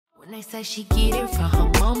They say she get it from her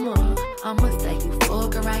mama. I'ma say you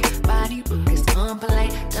fucking right. Body rude is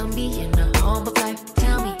unpolite. Don't be in a humble life.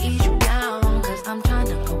 Tell me, is you down? Cause I'm trying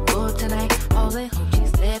to go good tonight. All in hope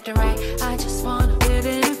she's left and right. I just wanna live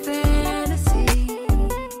in a fantasy.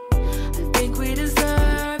 I think we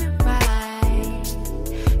deserve it right.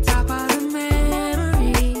 Top of the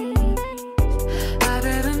memories I've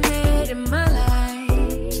ever made in my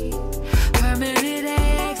life. Permanent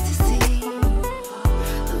ecstasy.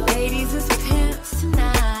 Ladies is pimps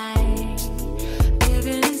tonight,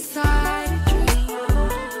 living inside a dream.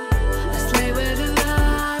 Let's lay where the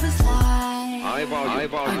love is like. I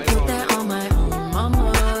put that on my own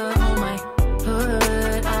mama, on my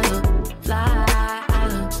hood. I look fly, I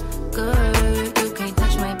look good. You can't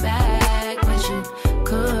touch my back, but you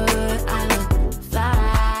could. I look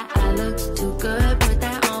fly, I look too good. Put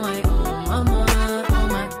that on my own mama, on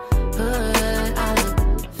my hood. I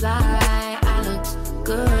look fly, I look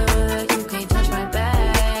good. You can't touch my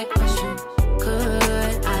back, but you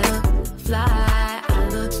could. I look fly, I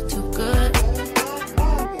look too good.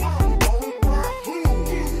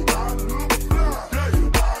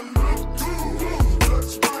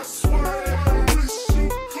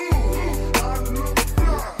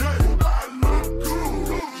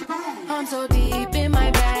 I'm so deep in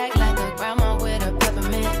my bag, like a grandma with a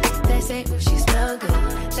peppermint. They say, oh, she smell good.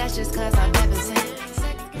 That's just cause I'm never sent.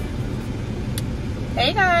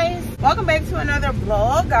 Hey guys, welcome back to another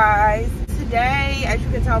vlog, guys. Today, as you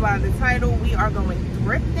can tell by the title, we are going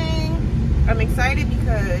thrifting. I'm excited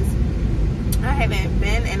because I haven't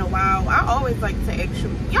been in a while. I always like to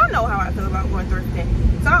actually, y'all know how I feel about going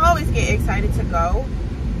thrifting, so I always get excited to go.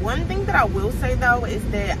 One thing that I will say though is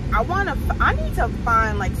that I need to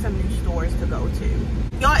find like some new stores to go to.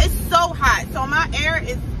 Y'all, it's so hot, so my air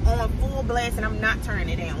is on full blast and I'm not turning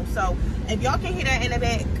it down. So if y'all can hear that in the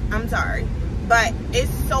back, I'm sorry, but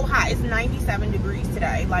it's so hot. It's 97 degrees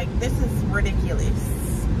today. Like, this is ridiculous.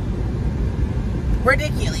 But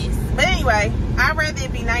anyway, I'd rather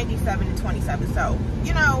it be 97 than 27, so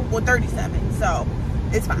you know, or 37, so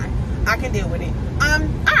it's fine. I can deal with it. All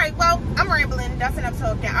right, well, I'm rambling. That's enough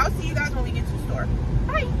talking. I'll see you guys when we get to the store.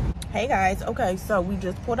 Bye. Hey guys, okay, so we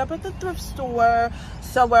just pulled up at the thrift store,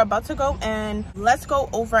 so we're about to go in. Let's go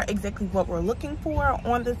over exactly what we're looking for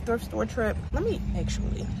on this thrift store trip.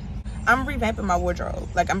 I'm revamping my wardrobe.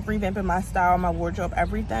 Like, I'm revamping my style, my wardrobe,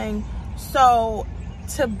 everything. So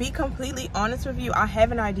to be completely honest with you, I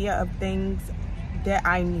have an idea of things that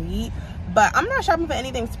I need, but I'm not shopping for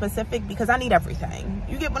anything specific because I need everything.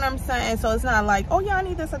 You get what I'm saying? So it's not like, oh yeah, I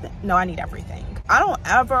need this. No, I need everything. I don't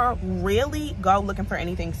ever really go looking for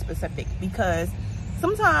anything specific because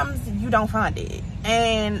sometimes you don't find it.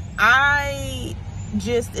 And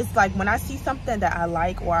it's like when I see something that I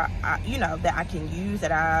like, or you know, that I can use,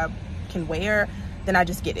 that I can wear, then I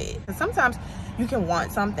just get it. And sometimes you can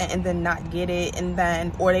want something and then not get it, and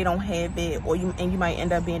then, or they don't have it, or you might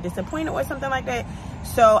end up being disappointed or something like that.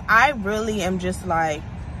 So I really am just like,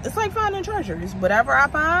 it's like finding treasures. Whatever I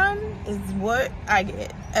find is what I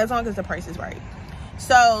get, as long as the price is right.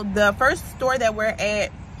 So the first store that we're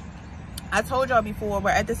at, I told y'all before, we're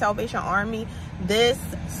at the Salvation Army. This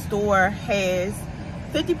store has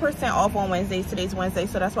 50% off on Wednesdays. Today's Wednesday,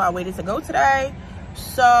 so that's why I waited to go today.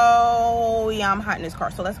 So yeah, I'm hot in this car,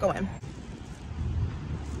 so let's go in.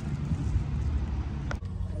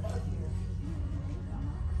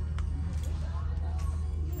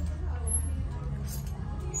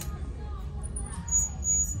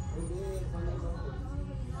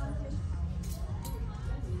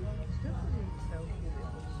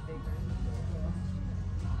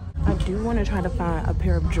 I do want to try to find a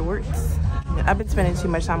pair of jorts. I've been spending too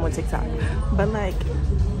much time on TikTok, but like,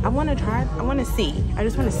 I want to see. I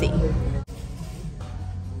just want to see.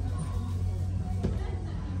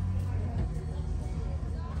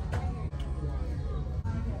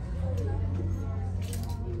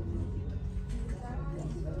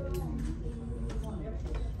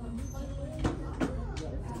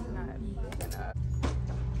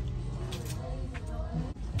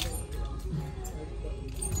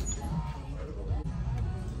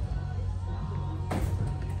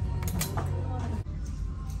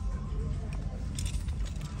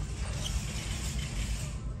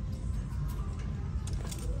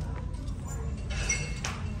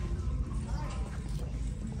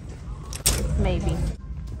 Maybe. I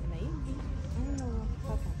don't know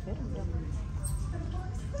if I can fit them though.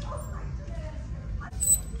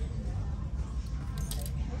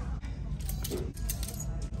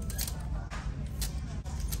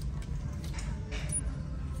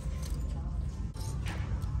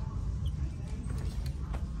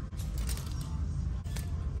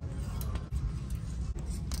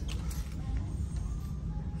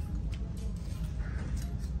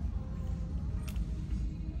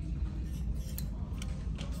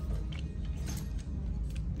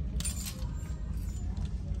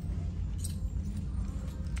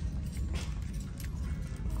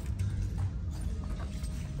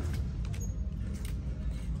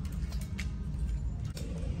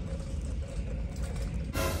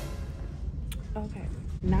 Okay,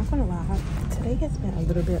 not gonna lie, today has been a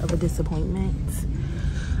little bit of a disappointment,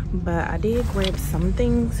 but I did grab some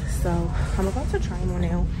things, so I'm about to try them on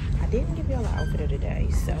now. I didn't give y'all the outfit of the day,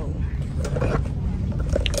 so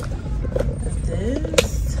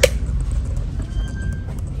this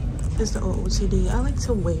is the OOTD. I like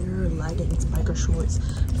to wear leggings, biker shorts,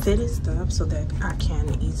 fitted stuff so that I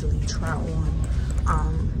can easily try on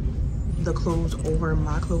the clothes over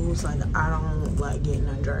my clothes. Like, I don't like getting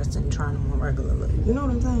undressed and trying them on regularly, you know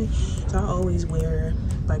what I'm saying? So I always wear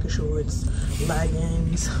biker shorts,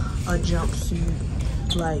 leggings, a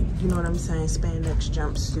jumpsuit, like, you know what I'm saying, spandex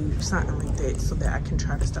jumpsuit, something like that, so that I can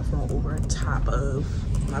try the stuff on over top of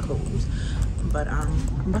my clothes. But I'm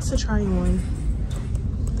about to try on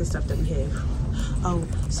the stuff that we have. Oh,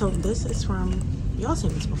 so this is from, y'all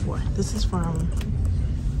seen this before, this is from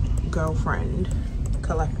Girlfriend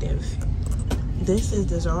Collective. This is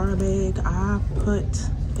the Zara bag.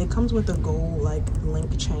 It comes with a gold like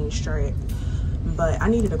link chain strap, but I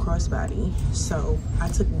needed a crossbody, so I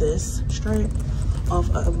took this strap off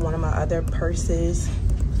of one of my other purses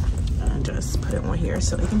and just put it on here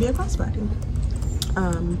so it can be a crossbody.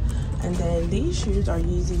 And then these shoes are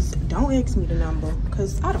Yeezys. Don't ask me the number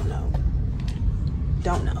because I don't know.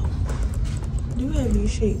 Do have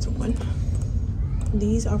these shades on.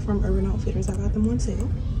 These are from Urban Outfitters. I got them on sale.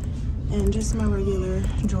 And just my regular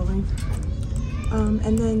jewelry.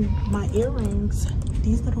 And then my earrings,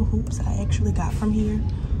 these little hoops I actually got from here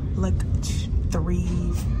like 3,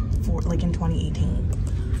 4, like in 2018.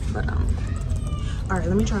 But all right,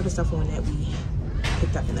 let me try the stuff on that we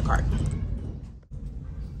picked up in the cart.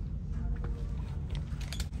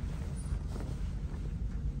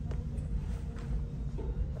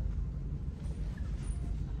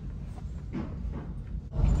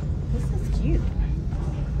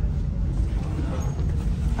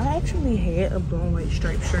 I actually had a blue and white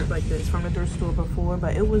striped shirt like this from the thrift store before,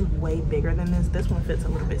 but it was way bigger than this. This one fits a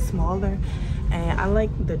little bit smaller, and I like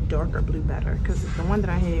the darker blue better because the one that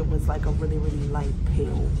I had was like a really, really light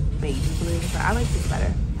pale baby blue, but I like this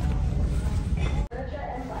better.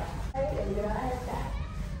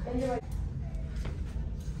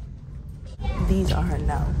 These are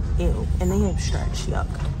no, ew, and they have stretch, yuck.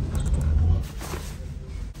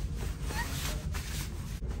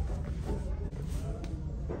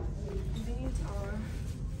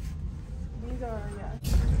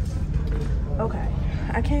 Okay,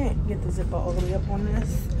 I can't get the zipper all the way up on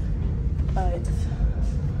this, but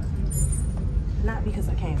not because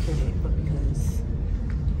I can't fit it, but because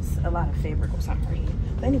it's a lot of fabric or something right here.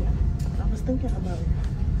 But anyway, I was thinking about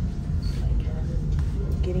like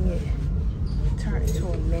getting it turned into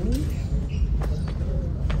a mini.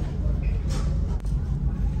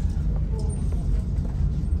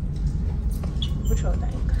 What y'all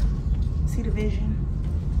think? See the vision?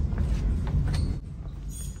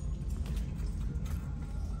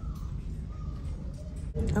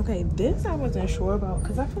 Okay, this I wasn't sure about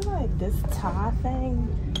because I feel like this tie thing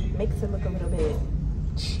makes it look a little bit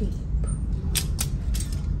cheap.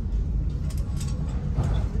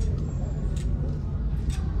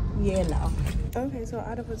 Yeah, no. Okay, so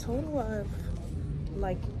out of a total of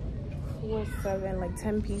like 4, 7, like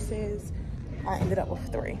 10 pieces, I ended up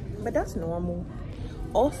with 3. But that's normal.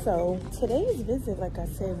 Also, today's visit, like I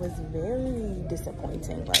said, was very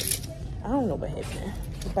disappointing. Like, I don't know what happened.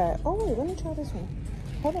 But, oh wait, let me try this one.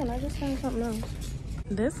 Hold on, I just found something else.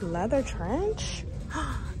 This leather trench,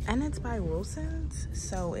 and it's by Wilson's,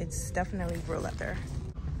 so it's definitely real leather.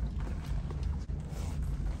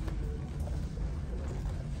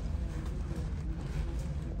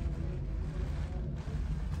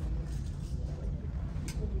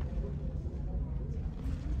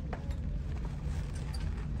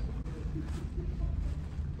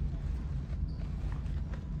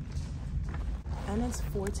 And it's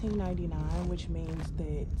 $14.99, which means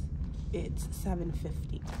that it's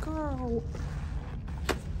 $7.50. Girl.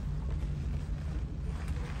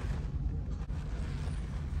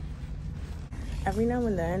 Every now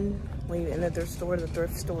and then, when you enter the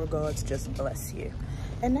thrift store gods just bless you.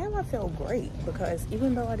 And now I feel great because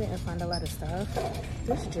even though I didn't find a lot of stuff,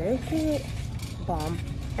 this jacket, bomb.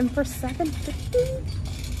 And for $7.50,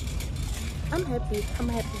 I'm happy. I'm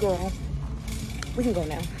a happy girl. We can go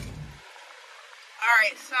now.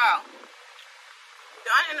 Alright, so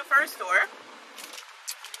done in the first store.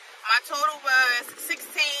 My total was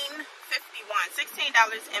 $16.51.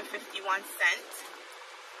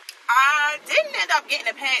 I didn't end up getting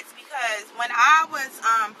the pants because when I was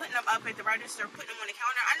putting them up at the register, putting them on the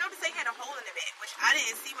counter, I noticed they had a hole in the bag, which I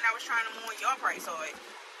didn't see when I was trying them on. Y'all probably saw it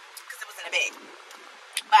because it was in the bag.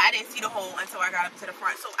 But I didn't see the hole until I got up to the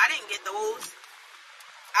front. So I didn't get those.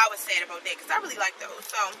 I was sad about that because I really like those.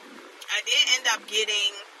 So I did end up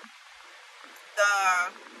getting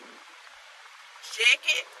the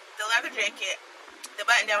jacket, the leather jacket, the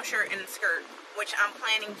button-down shirt, and the skirt, which I'm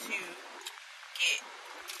planning to get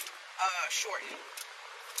shortened.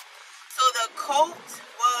 So the coat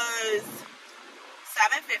was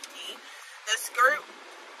 $7.50. The skirt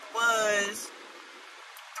was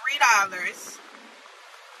 $3,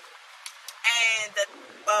 and the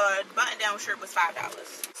button-down shirt was $5.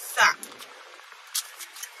 So,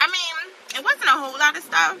 I mean, it wasn't a whole lot of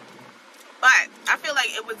stuff, but I feel like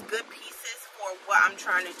it was good pieces for what I'm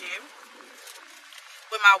trying to do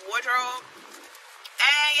with my wardrobe.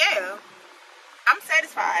 And yeah, I'm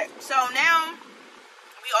satisfied. So now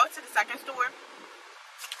we off to the second store,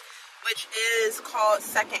 which is called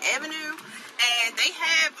 2nd Avenue, and they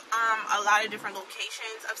have a lot of different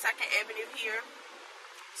locations of 2nd Avenue here.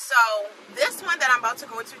 So this one that I'm about to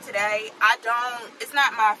go to today, it's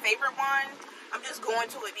not my favorite one. I'm just going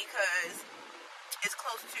to it because it's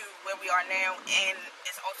close to where we are now, and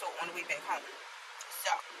it's also on the way back home. So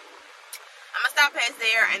I'm gonna stop past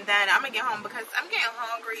there, and then I'm gonna get home because I'm getting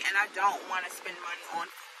hungry and I don't want to spend money on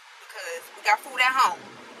food because we got food at home.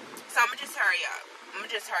 So I'm gonna just hurry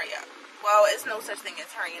up. Well, it's no such thing as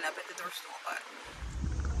hurrying up at the thrift store, but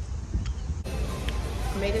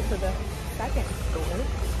made it to the second store.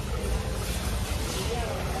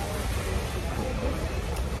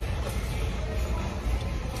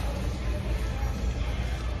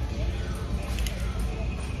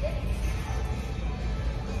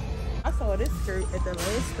 I saw this skirt at the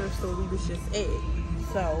last thrift store we was just at.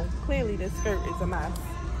 So clearly this skirt is a mess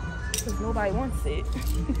because nobody wants it.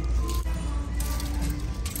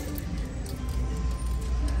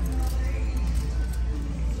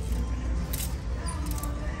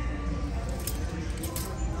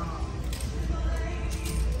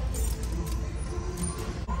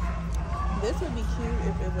 This would be cute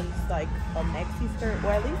if it was like a maxi skirt,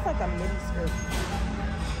 or at least like a mini skirt.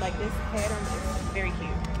 Like this pattern is very cute.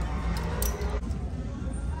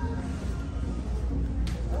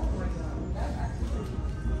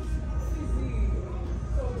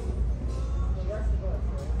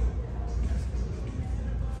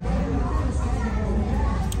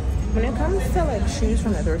 When it comes to like shoes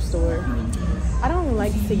from the thrift store, I don't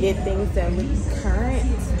like to get things that look current.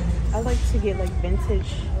 I like to get like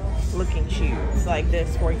vintage looking shoes, like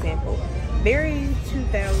this for example. Very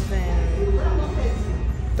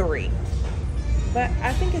 2003, but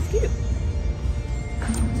I think it's cute.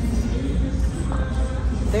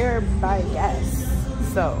 They're by Guess,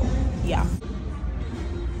 so yeah,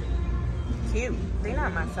 cute. They're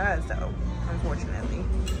not my size though, unfortunately.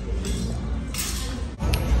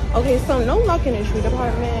 Okay, so no luck in the shoe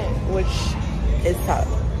department, which is tough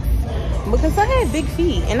because I had big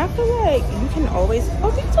feet, and I feel like you can always,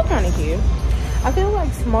 oh, these are kind of cute. I feel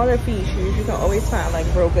like smaller feet shoes, you can always find like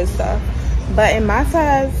real good stuff, but in my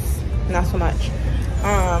size, not so much.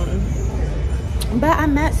 But I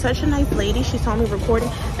met such a nice lady. She saw me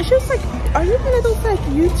recording, and she was like, "Are you one of those like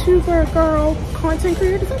YouTuber girl content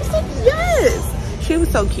creators?" I was like, "Yes." She was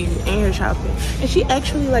so cute in her shopping, and she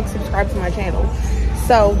actually like subscribed to my channel.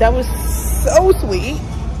 So that was so sweet.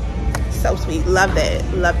 So sweet. Love that.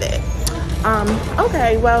 Love that.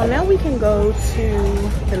 Okay, well now we can go to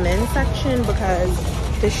the men's section because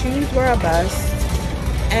the shoes were a bust.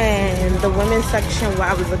 And the women's section, what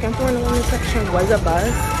I was looking for in the women's section was a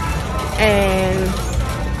bust. And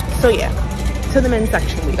so yeah, to the men's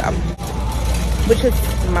section we go. Which is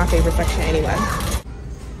my favorite section anyway.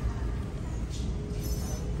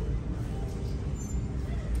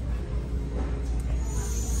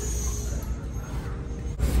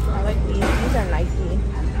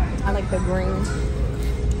 I like the green.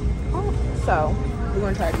 Oh, so we're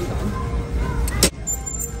gonna try these on.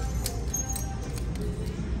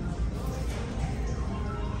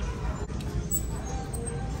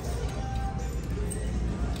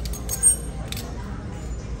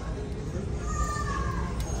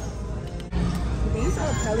 These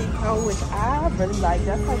are Pelly Pro, which I really like.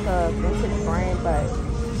 That's like a vintage brand, but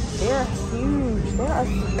they're huge. They are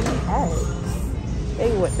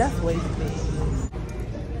 3X. That's way too big.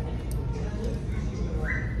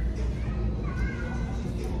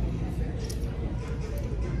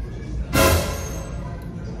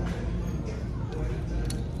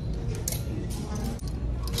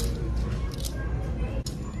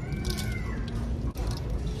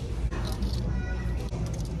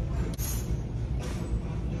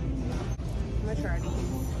 Try these.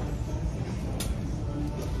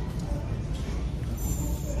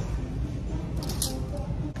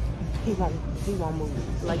 He won't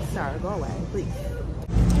move. Like, sorry, go away, please.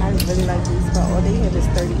 I really like these, but all they have is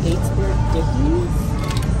 38 square Dickies,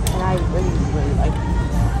 and I really like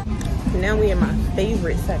these. Now we in my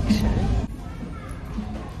favorite section.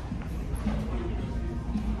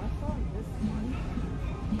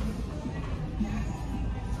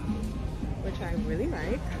 Which I really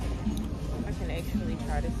like. I can actually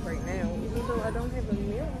try this right now, even though I don't have a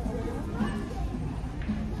mirror.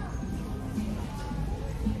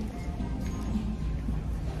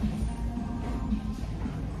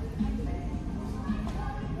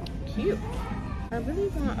 Cute. I really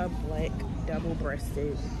want a black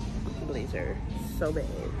double-breasted blazer so bad.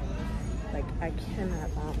 Like, I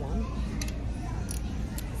cannot buy one.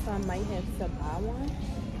 So I might have to buy one.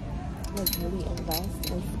 Like, really invest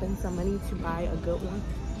and spend some money to buy a good one.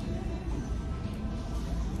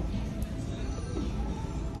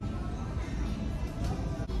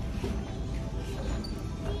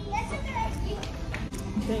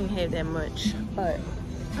 Didn't have that much, but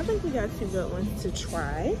I think we got 2 good ones to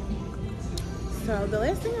try. So the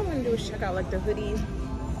last thing I want to do is check out like the hoodies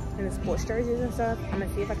and the sports jerseys and stuff. I'm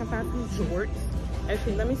gonna see if I can find some jorts.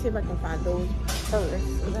 Actually, let me see if I can find those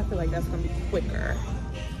first, because I feel like that's gonna be quicker.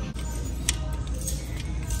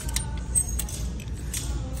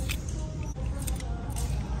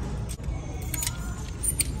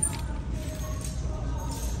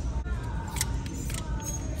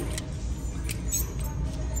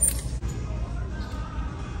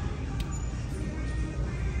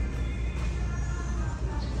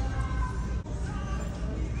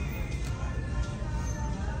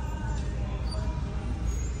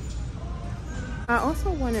 I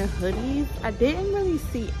also wanted hoodies. I didn't really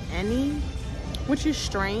see any, which is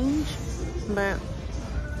strange, but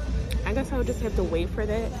I guess I'll just have to wait for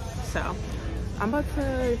that. So I'm about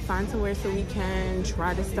to find somewhere so we can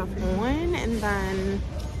try this stuff on, and then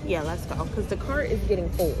yeah, let's go, because the cart is getting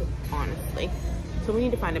full, honestly. So we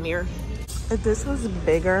need to find a mirror. If this was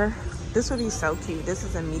bigger, this would be so cute. This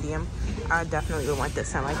is a medium. I definitely would want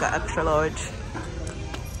this in like an extra large.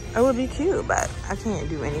 It would be cute, but I can't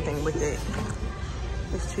do anything with it.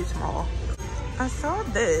 It's too small. I saw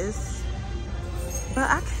this, but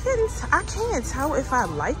I can't tell if I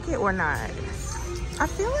like it or not. I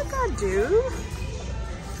feel like I do.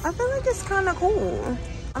 I feel like it's kind of cool.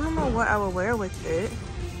 I don't know what I would wear with it,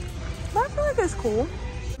 but I feel like it's cool.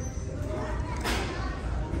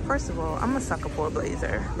 First of all, I'm a sucker for a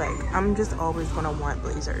blazer. Like, I'm just always gonna want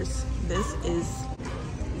blazers. This is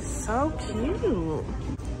so cute.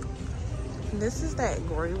 This is that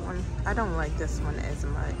gray one. I don't like this one as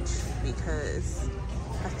much because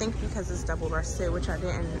I think because it's double-breasted, which I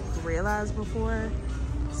didn't realize before.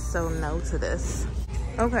 So no to this.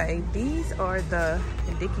 Okay, these are the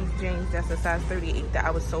Dickies jeans. That's a size 38 that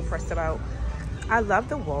I was so pressed about. I love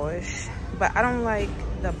the wash, but I don't like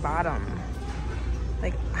the bottom.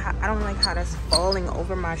 Like, I don't like how that's falling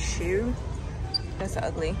over my shoe. That's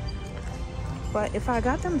ugly. But if I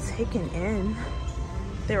got them taken in,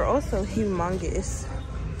 they're also humongous.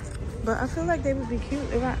 But I feel like they would be cute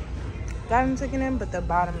if I got them taken in, but the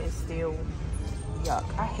bottom is still yuck.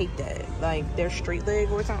 I hate that. Like, they're straight leg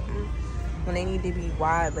or something when they need to be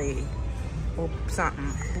wide leg or something.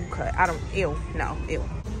 Boot cut. I don't, ew, no, ew.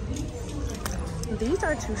 These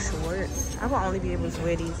are too short. I will only be able to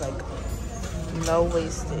wear these like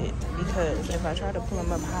low-waisted, because if I try to pull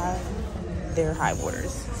them up high, they're high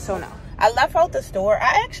waters. So no. I left out the store.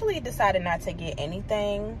 I actually decided not to get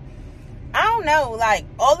anything. I don't know, like,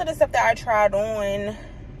 all of the stuff that I tried on,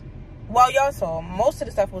 well, y'all saw, most of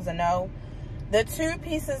the stuff was a no. The 2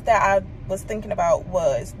 pieces that I was thinking about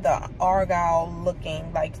was the Argyle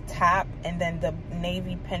looking like top, and then the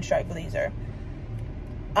navy pinstripe blazer.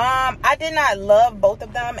 I did not love both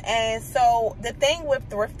of them. And so the thing with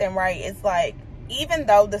thrifting, right, is like, even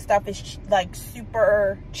though the stuff is like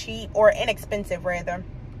super cheap or inexpensive rather,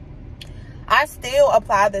 I still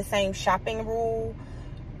apply the same shopping rule,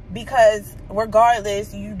 because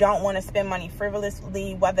regardless, you don't want to spend money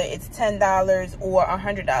frivolously, whether it's $10 or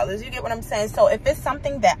 $100. You get what I'm saying? So if it's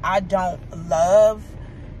something that I don't love,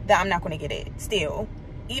 then I'm not going to get it still,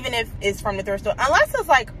 even if it's from the thrift store, unless it's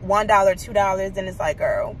like $1, $2, then it's like,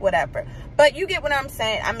 girl, whatever. But you get what I'm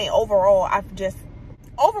saying? I mean, overall, I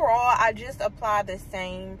just apply the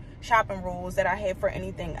same shopping rules that I have for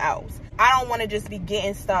anything else. I don't want to just be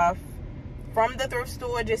getting stuff from the thrift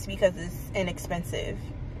store just because it's inexpensive,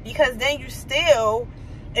 because then you still,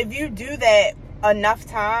 if you do that enough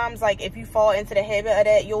times, like if you fall into the habit of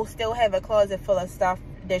that, you'll still have a closet full of stuff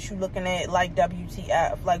that you're looking at like,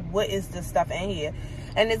 WTF, like, what is this stuff in here?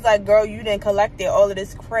 And it's like, girl, you didn't collect all of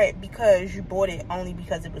this crap because you bought it only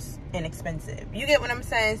because it was inexpensive. You get what I'm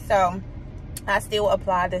saying? So I still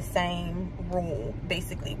apply the same rule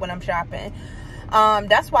basically when I'm shopping.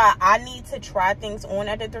 That's why I need to try things on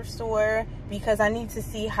at the thrift store, because I need to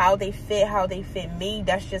see how they fit me.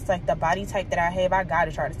 That's just like the body type that I have. I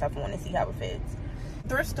gotta try the stuff on and see how it fits.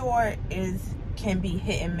 Thrift store can be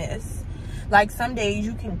hit and miss. Like some days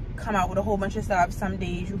you can come out with a whole bunch of stuff, some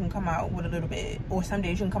days you can come out with a little bit, or some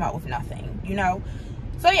days you can come out with nothing, you know.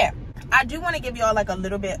 So yeah, I do want to give y'all like a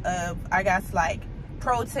little bit of, I guess, like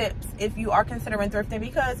pro tips if you are considering thrifting,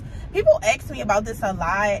 because people ask me about this a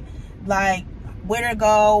lot, like where to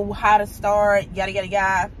go, how to start, yada yada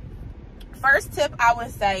yada. First tip I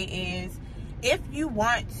would say is, if you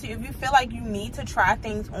feel like you need to try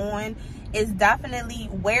things on, is definitely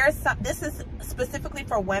wear some. This is specifically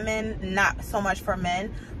for women, not so much for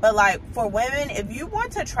men, but like for women, if you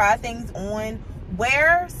want to try things on,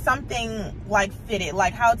 wear something like fitted.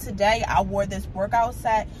 Like how today I wore this workout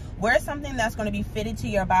set. Wear something that's going to be fitted to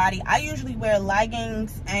your body. I usually wear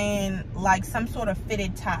leggings and like some sort of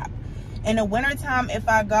fitted top. In the wintertime, if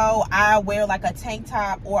I go, I wear like a tank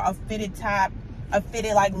top or a fitted top, a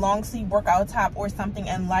fitted like long sleeve workout top or something,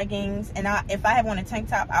 and leggings. And if I have on a tank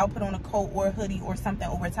top, I'll put on a coat or a hoodie or something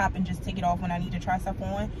over top and just take it off when I need to try stuff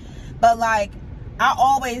on. But like, I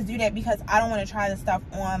always do that because I don't want to try the stuff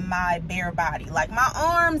on my bare body. Like my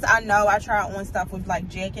arms, I know I try on stuff with like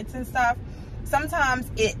jackets and stuff.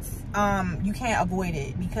 Sometimes it's you can't avoid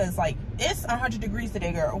it because like it's 100 degrees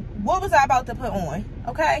today, girl. What was I about to put on?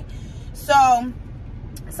 Okay, so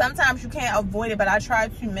sometimes you can't avoid it, but I try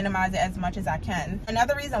to minimize it as much as I can.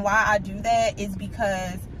 Another reason why I do that is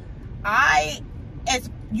because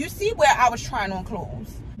you see where I was trying on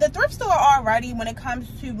clothes. The thrift store already, when it comes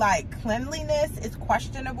to like cleanliness, is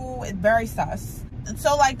questionable. It's very sus.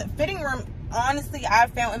 So like the fitting room, honestly, I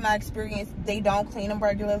found in my experience, they don't clean them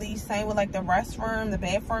regularly. Same with like the restroom, the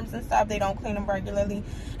bathrooms and stuff, they don't clean them regularly.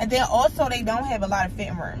 And then also they don't have a lot of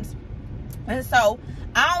fitting rooms. And so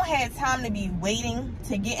I don't have time to be waiting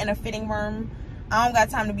to get in a fitting room. I don't got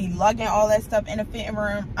time to be lugging all that stuff in a fitting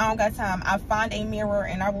room. I don't got time. I find a mirror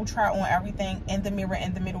and I will try on everything in the mirror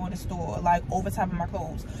in the middle of the store, like over top of my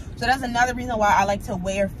clothes. So that's another reason why I like to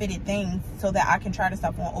wear fitted things, so that I can try the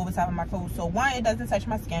stuff on over top of my clothes. So one, it doesn't touch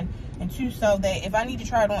my skin, and two, so that if I need to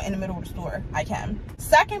try it on in the middle of the store, I can.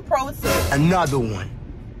 Second pro tip. Another one.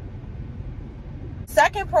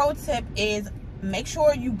 Second pro tip is, make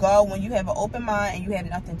sure you go when you have an open mind and you have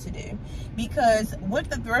nothing to do. Because with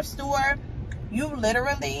the thrift store, you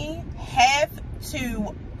literally have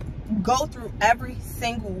to go through every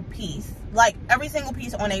single piece. Like every single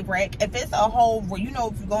piece on a rack. If it's a whole, where you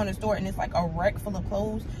know, if you go in the store and it's like a rack full of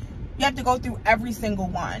clothes, you have to go through every single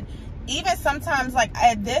one. Even sometimes like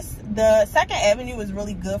at the Second Avenue is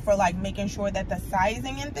really good for like making sure that the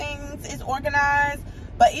sizing and things is organized.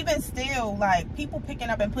 But even still, like, people picking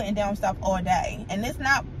up and putting down stuff all day. And it's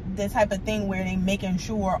not the type of thing where they making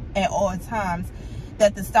sure at all times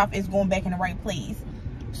that the stuff is going back in the right place.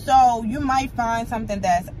 So you might find something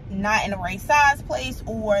that's not in the right size place,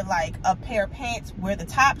 or like a pair of pants where the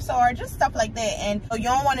tops are, just stuff like that. And so you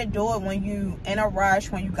don't want to do it when you in a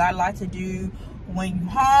rush, when you got a lot to do, when you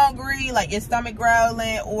hungry, like your stomach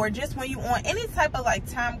growling, or just when you on any type of like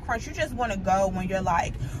time crunch. You just want to go when you're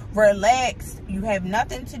like relaxed, you have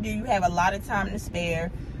nothing to do, you have a lot of time to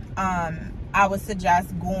spare. I would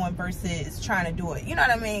suggest going versus trying to do it, you know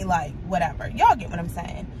what I mean, like whatever. Y'all get what I'm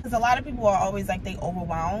saying? Because a lot of people are always like, they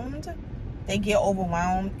get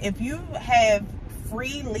overwhelmed. If you have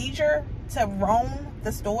free leisure to roam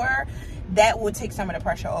the store, that will take some of the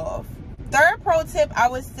pressure off. Third pro tip I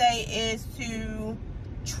would say is to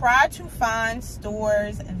try to find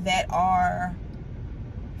stores that are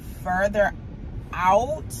further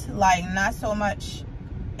out, like not so much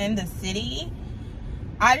in the city.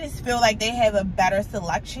 I just feel like they have a better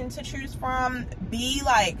selection to choose from. Be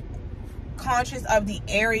like conscious of the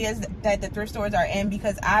areas that the thrift stores are in,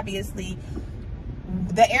 because obviously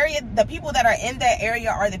the people that are in that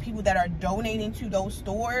area are the people that are donating to those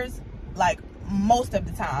stores, like most of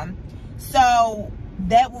the time. So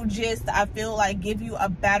that will just, I feel like, give you a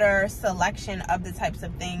better selection of the types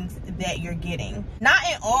of things that you're getting. Not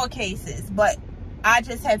in all cases, but I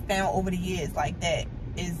just have found over the years like that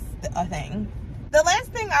is a thing. The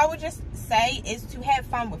last thing I would just say is to have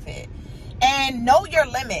fun with it and know your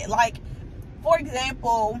limit. Like, for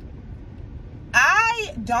example,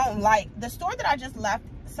 I don't like the store that I just left.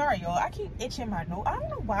 Sorry, y'all, I keep itching my nose.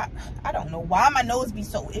 I don't know why my nose be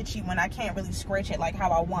so itchy when I can't really scratch it like how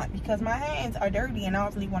I want, because my hands are dirty and I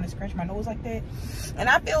don't really want to scratch my nose like that. And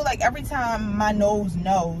I feel like every time my nose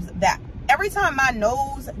knows that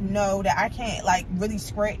I can't like really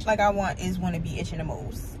scratch like I want is when it be itching the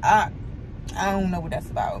most. I don't know what that's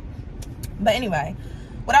about. But anyway,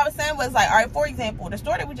 what I was saying was, like, all right, for example, the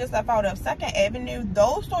store that we just left out of, 2nd Avenue,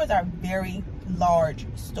 those stores are very large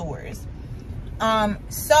stores.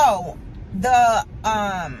 So the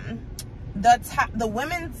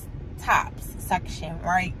women's tops section,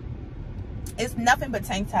 right, it's nothing but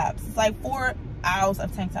tank tops. It's like 4 aisles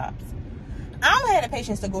of tank tops. I don't have the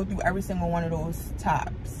patience to go through every single one of those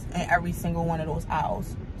tops and every single one of those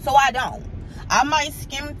aisles, so I don't. I might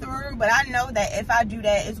skim through, but I know that if I do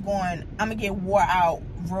that, I'm gonna get wore out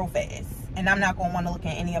real fast, and I'm not gonna want to look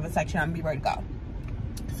at any other section. I'm gonna be ready to go.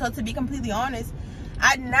 So to be completely honest,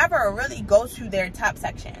 I never really go to their top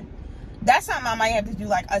section. That's something I might have to do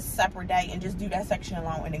like a separate day and just do that section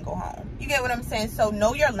alone and then go home. You get what I'm saying? So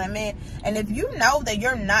know your limit. And if you know that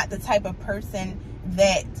you're not the type of person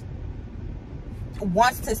that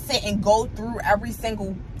wants to sit and go through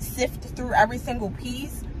sift through every single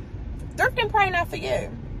piece, thrifting probably not for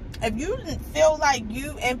you. If you feel like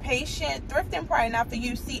you impatient, thrifting probably not for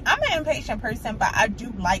you. See, I'm an impatient person, but I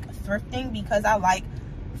do like thrifting because I like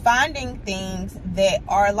finding things that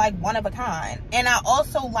are like one of a kind. And I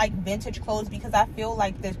also like vintage clothes because I feel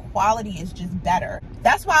like the quality is just better.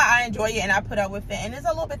 That's why I enjoy it and I put up with it, and it's a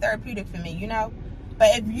little bit therapeutic for me, you know.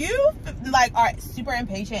 But if you like are super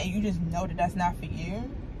impatient and you just know that that's not for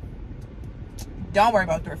you, don't worry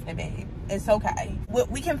about thrifting, babe. It's okay.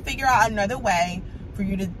 We can figure out another way for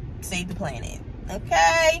you to save the planet,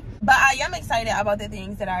 okay? But I am excited about the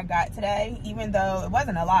things that I got today, even though it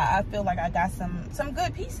wasn't a lot. I feel like I got some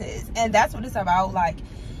good pieces, and that's what it's about. Like,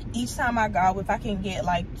 each time I go, if I can get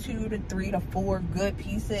like 2 to 3 to 4 good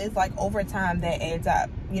pieces, like over time, that adds up,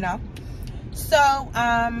 you know. So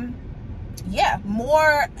yeah,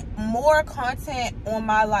 more content on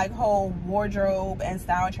my like whole wardrobe and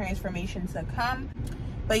style transformation to come.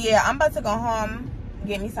 But yeah, I'm about to go home,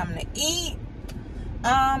 get me something to eat.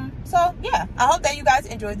 So yeah, I hope that you guys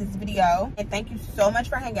enjoyed this video, and thank you so much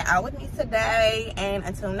for hanging out with me today, and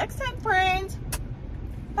until next time, friends,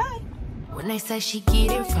 bye. When they say she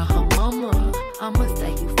get it from her mama, I'ma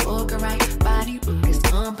say you fuck her right. Body rude is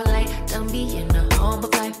unpolite, don't be in the humble